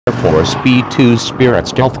Air Force B-2 Spirit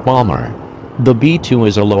stealth bomber. The B-2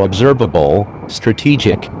 is a low observable,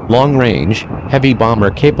 strategic, long-range, heavy bomber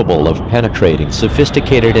capable of penetrating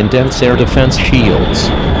sophisticated and dense air defense shields.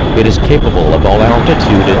 It is capable of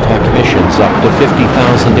all-altitude attack missions up to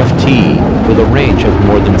 50,000 ft, with a range of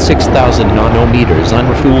more than 6,000 nanometers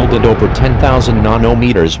unrefueled and over 10,000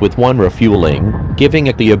 nanometers with one refueling, giving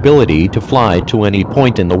it the ability to fly to any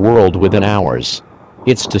point in the world within hours.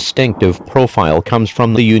 Its distinctive profile comes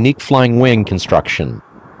from the unique flying wing construction.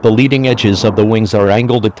 The leading edges of the wings are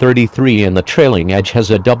angled at 33 and the trailing edge has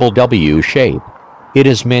a double W shape. It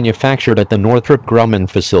is manufactured at the Northrop Grumman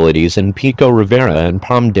facilities in Pico Rivera and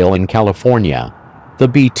Palmdale in California. The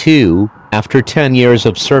B-2, after 10 years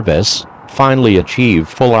of service, finally achieved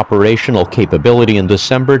full operational capability in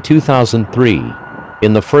December 2003.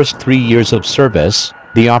 In the first 3 years of service,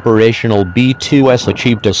 the operational B-2S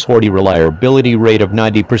achieved a sortie reliability rate of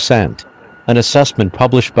 90%. An assessment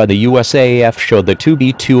published by the USAF showed the two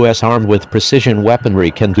B-2S armed with precision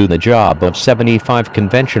weaponry can do the job of 75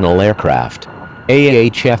 conventional aircraft.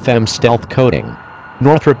 AHFM stealth coating.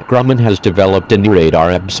 Northrop Grumman has developed a new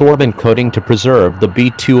radar-absorbent coating to preserve the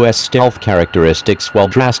B-2S stealth characteristics while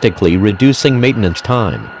drastically reducing maintenance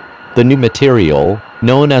time. The new material,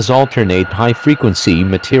 known as alternate high-frequency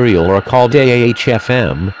material or called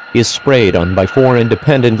AHFM, is sprayed on by 4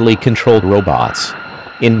 independently controlled robots.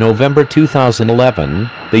 In November 2011,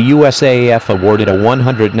 the USAF awarded a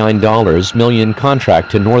 $109 million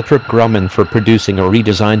contract to Northrop Grumman for producing a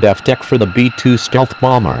redesigned F-Tech for the B-2 stealth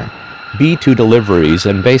bomber. B-2 deliveries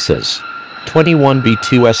and bases. 21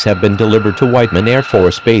 B-2S have been delivered to Whiteman Air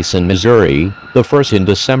Force Base in Missouri, the first in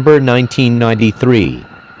December 1993.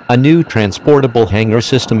 A new transportable hangar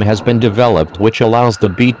system has been developed which allows the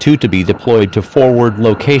B-2 to be deployed to forward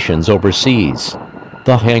locations overseas.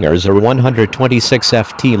 The hangars are 126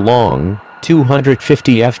 ft long,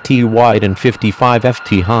 250 ft wide and 55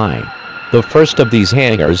 ft high. The first of these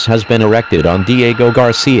hangars has been erected on Diego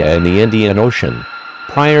Garcia in the Indian Ocean.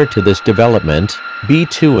 Prior to this development,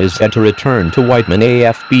 B-2 is set to return to Whiteman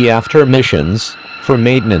AFB after missions, for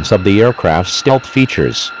maintenance of the aircraft's stealth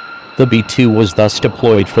features. The B-2 was thus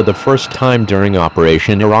deployed for the first time during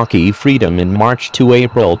Operation Iraqi Freedom in March to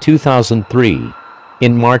April 2003.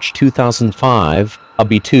 In March 2005, a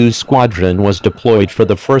B-2 squadron was deployed for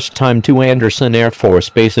the first time to Andersen Air Force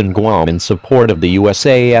Base in Guam in support of the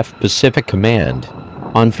USAF Pacific Command.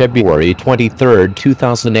 On February 23,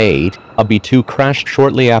 2008, a B-2 crashed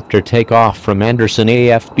shortly after takeoff from Andersen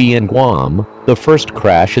AFB in Guam, the first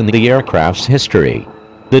crash in the aircraft's history.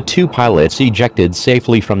 The two pilots ejected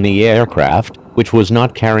safely from the aircraft, which was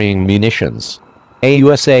not carrying munitions. A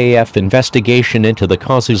USAF investigation into the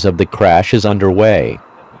causes of the crash is underway.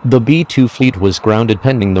 The B-2 fleet was grounded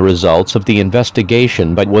pending the results of the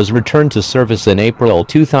investigation but was returned to service in April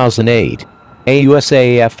 2008. A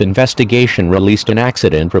USAF investigation released an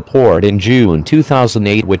accident report in June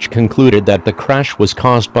 2008 which concluded that the crash was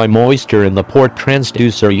caused by moisture in the port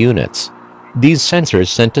transducer units. These sensors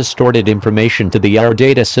sent distorted information to the air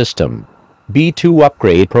data system. B-2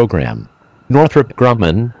 upgrade program. Northrop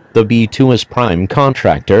Grumman, the B-2's prime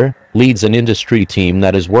contractor, leads an industry team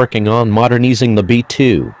that is working on modernizing the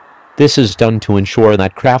B-2. This is done to ensure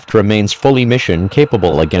that craft remains fully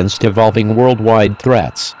mission-capable against evolving worldwide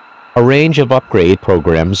threats. A range of upgrade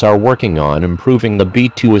programs are working on improving the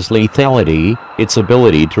B-2's lethality, its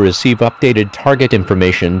ability to receive updated target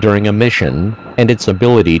information during a mission, and its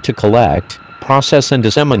ability to collect, process and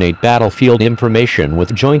disseminate battlefield information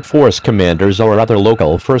with Joint Force commanders or other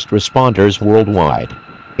local first responders worldwide.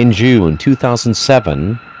 In June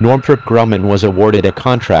 2007, Northrop Grumman was awarded a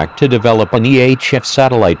contract to develop an EHF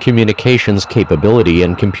satellite communications capability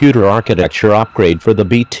and computer architecture upgrade for the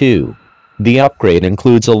B-2. The upgrade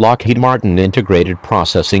includes a Lockheed Martin integrated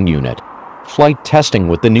processing unit. Flight testing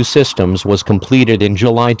with the new systems was completed in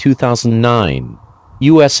July 2009.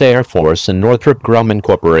 U.S. Air Force and Northrop Grumman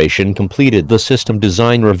Corporation completed the system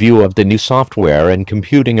design review of the new software and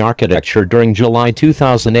computing architecture during July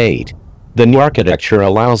 2008. The new architecture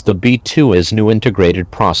allows the B-2's new integrated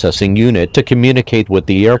processing unit to communicate with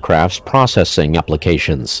the aircraft's processing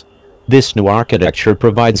applications. This new architecture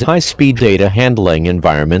provides high-speed data handling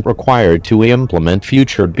environment required to implement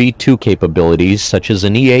future B-2 capabilities such as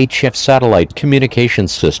an EHF satellite communication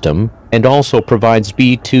system, and also provides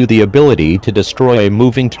B-2 the ability to destroy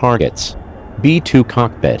moving targets. B-2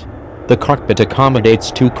 cockpit. The cockpit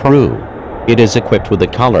accommodates 2 crew. It is equipped with a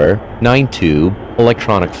color, 9-tube,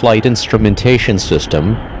 electronic flight instrumentation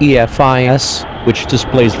system, EFIS, which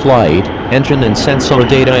displays flight, engine and sensor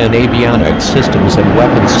data and avionics systems and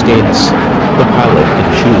weapons status. The pilot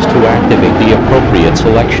can choose to activate the appropriate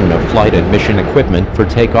selection of flight and mission equipment for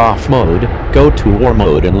takeoff mode, go-to-war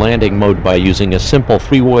mode and landing mode by using a simple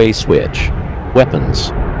three-way switch.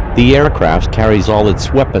 Weapons. The aircraft carries all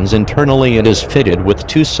its weapons internally and is fitted with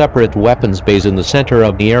two separate weapons bays in the center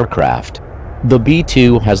of the aircraft. The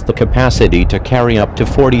B-2 has the capacity to carry up to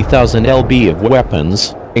 40,000 lb of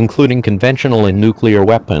weapons, including conventional and nuclear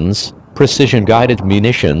weapons, precision-guided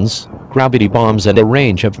munitions, gravity bombs and a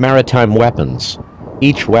range of maritime weapons.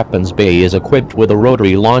 Each weapons bay is equipped with a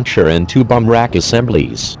rotary launcher and two bomb rack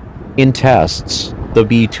assemblies. In tests, the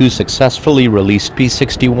B-2 successfully released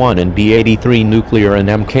P-61 and B-83 nuclear and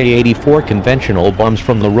Mk-84 conventional bombs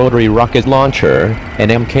from the rotary rocket launcher, and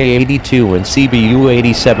Mk-82 and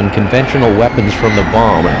CBU-87 conventional weapons from the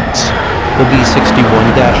bomb racks. The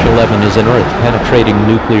B-61-11 is an Earth-penetrating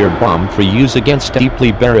nuclear bomb for use against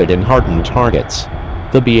deeply buried and hardened targets.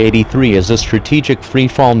 The B-83 is a strategic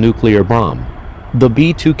free-fall nuclear bomb. The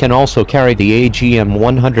B-2 can also carry the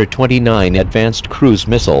AGM-129 Advanced Cruise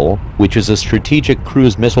Missile, which is a strategic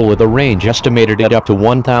cruise missile with a range estimated at up to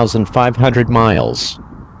 1,500 miles.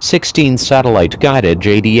 16 satellite-guided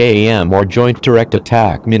JDAM or Joint Direct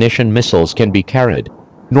Attack munition missiles can be carried.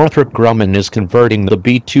 Northrop Grumman is converting the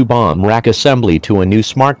B-2 bomb rack assembly to a new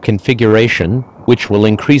smart configuration, which will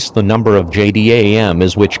increase the number of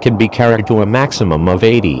JDAMs which can be carried to a maximum of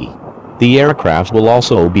 80. The aircraft will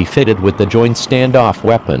also be fitted with the Joint Standoff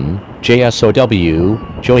Weapon,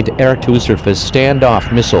 JSOW, Joint Air-to-Surface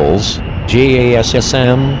Standoff Missiles,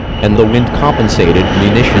 JASSM, and the Wind Compensated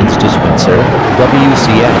Munitions Dispenser,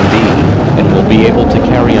 WCMD, and will be able to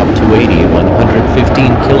carry up to 80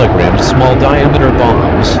 115 kg small diameter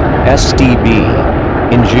bombs, SDB.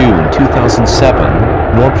 In June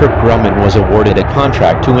 2007, Northrop Grumman was awarded a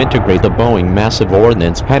contract to integrate the Boeing Massive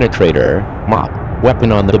Ordnance Penetrator, MOP,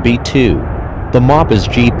 weapon on the B-2. The MOP is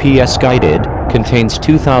GPS-guided, contains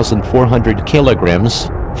 2,400 kilograms,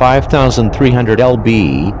 5,300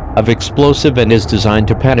 lb, of explosive and is designed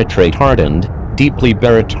to penetrate hardened, deeply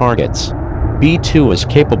buried targets. B-2 is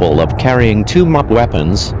capable of carrying two MOP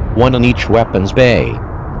weapons, one in each weapons bay.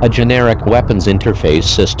 A generic weapons interface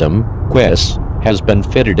system, GWIS, has been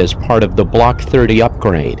fitted as part of the Block 30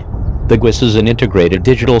 upgrade. The GWIS is an integrated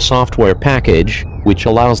digital software package, which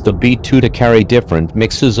allows the B-2 to carry different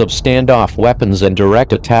mixes of standoff weapons and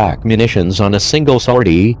direct attack munitions on a single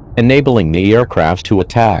sortie, enabling the aircraft to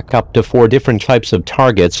attack up to 4 different types of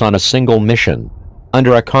targets on a single mission.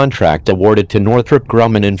 Under a contract awarded to Northrop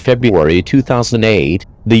Grumman in February 2008,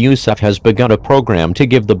 the USAF has begun a program to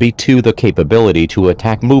give the B-2 the capability to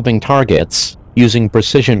attack moving targets, using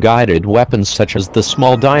precision-guided weapons such as the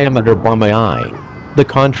small-diameter bomb AI. The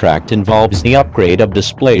contract involves the upgrade of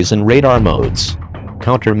displays and radar modes.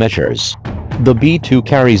 Countermeasures. The B-2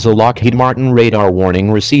 carries a Lockheed Martin radar warning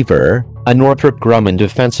receiver, a Northrop Grumman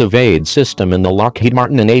defensive aid system and the Lockheed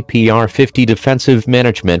Martin and APR-50 defensive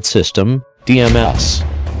management system, DMS.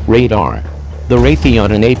 Radar. The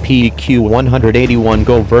Raytheon and APQ-181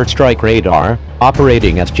 Covert Strike Radar,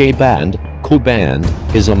 operating at J-band, Ku-band,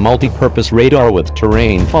 is a multi-purpose radar with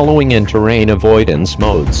terrain following and terrain avoidance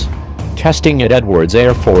modes. Testing at Edwards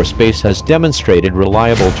Air Force Base has demonstrated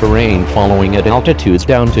reliable terrain following at altitudes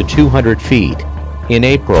down to 200 feet. In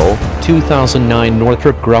April 2009,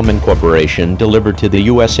 Northrop Grumman Corporation delivered to the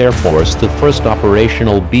U.S. Air Force the first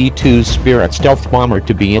operational B-2 Spirit stealth bomber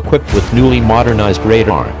to be equipped with newly modernized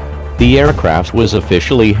radar. The aircraft was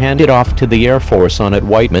officially handed off to the Air Force at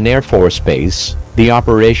Whiteman Air Force Base, the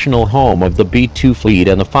operational home of the B-2 fleet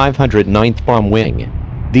and the 509th Bomb Wing.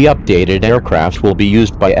 The updated aircraft will be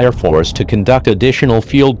used by Air Force to conduct additional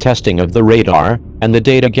field testing of the radar, and the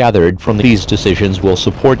data gathered from these decisions will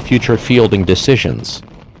support future fielding decisions.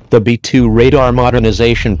 The B-2 radar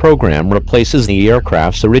modernization program replaces the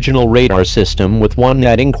aircraft's original radar system with one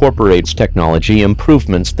that incorporates technology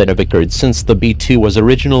improvements that have occurred since the B-2 was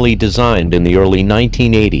originally designed in the early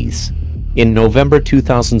 1980s. In November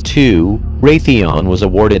 2002, Raytheon was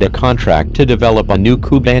awarded a contract to develop a new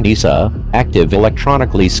Ku-band ESA, active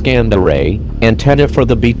electronically scanned array, antenna for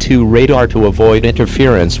the B-2 radar to avoid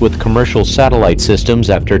interference with commercial satellite systems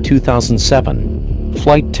after 2007.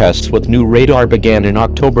 Flight tests with new radar began in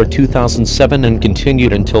October 2007 and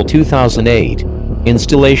continued until 2008.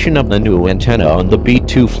 Installation of the new antenna on the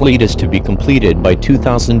B-2 fleet is to be completed by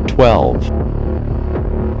 2012.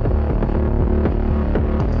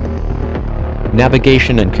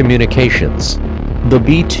 Navigation and communications. The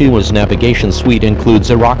B-2's navigation suite includes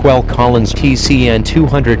a Rockwell Collins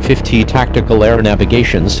TCN-250 Tactical Air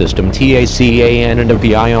Navigation System TACAN and a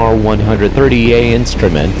VIR-130A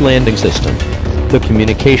Instrument Landing System. The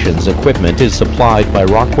communications equipment is supplied by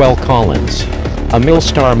Rockwell Collins. A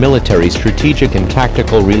Milstar military strategic and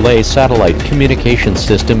tactical relay satellite communication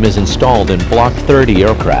system is installed in Block 30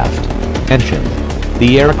 aircraft. Engine.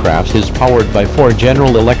 The aircraft is powered by 4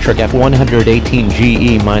 General Electric F118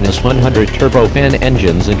 GE-100 turbofan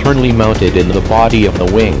engines internally mounted in the body of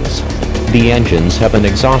the wings. The engines have an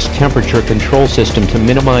exhaust temperature control system to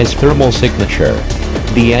minimize thermal signature.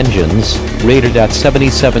 The engines, rated at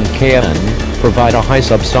 77 kN, provide a high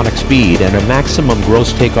subsonic speed and a maximum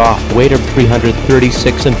gross takeoff weight of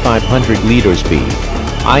 336 and 500 liters peak.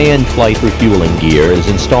 In-flight refueling gear is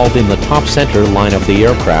installed in the top center line of the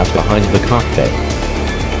aircraft behind the cockpit.